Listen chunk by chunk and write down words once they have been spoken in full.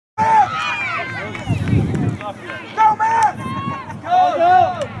off here. Go, man! Go!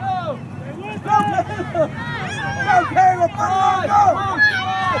 Go, Caleb! Go!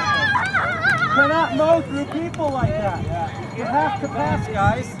 Cannot mow through people like that. You have to pass,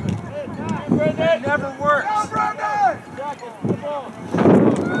 guys. It never works. Go, Brendan!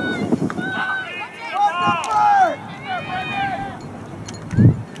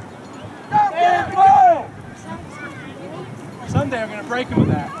 Someday I'm going to break him with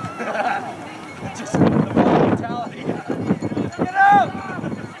that. It's just the mentality. Get out!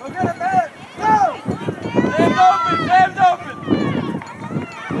 Go get it, man! Go! Sam's open! Sam's open!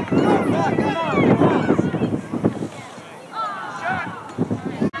 Come on. Shot!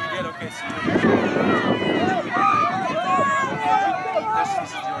 You did okay, so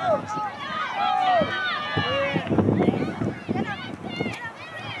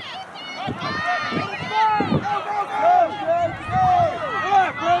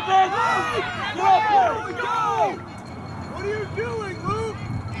What are you doing, Luke?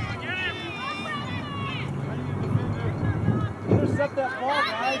 intercept that ball,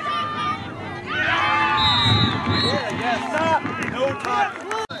 guys. Yeah, stop. No time.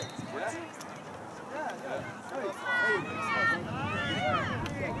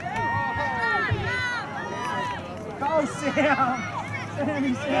 Go, Sam.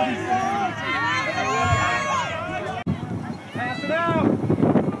 Sammy. Pass it out.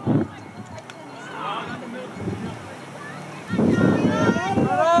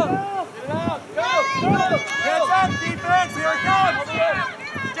 Heads up, defense, here it comes!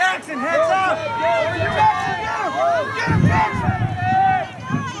 Jackson, heads up! Jackson, get him! Get him, Jackson!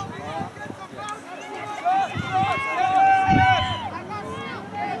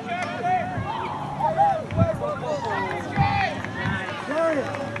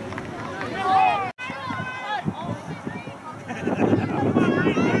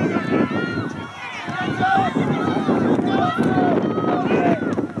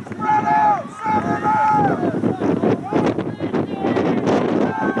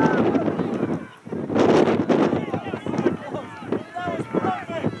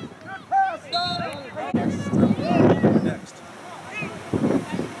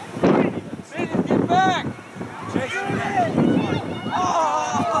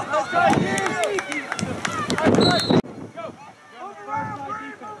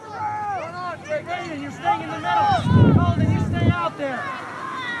 You're staying in the middle. Colin, you stay out there.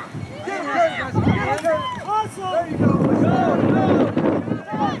 There you go.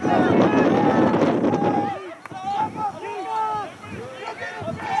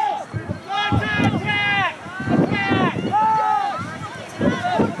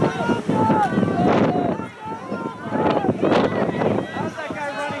 How's that guy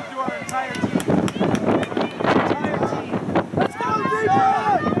running through our entire team? Let's go,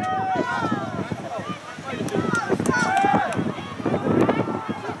 D-Boy!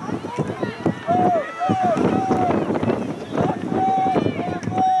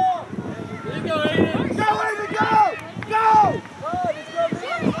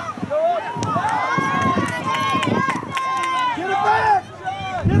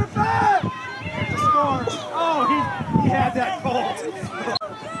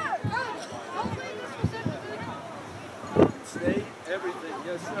 Stay, everything.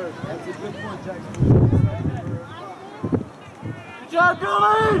 Yes, sir. That's a good point, Jackson. Good job,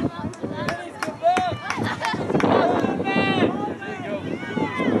 Billy!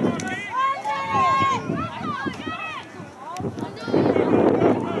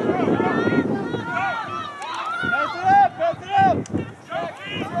 Pass it up!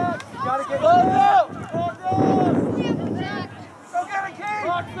 Gotta get low! Go get it, King!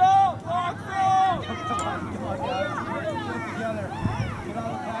 Lock zone!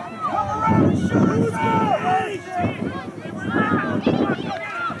 Come around and shoot us out!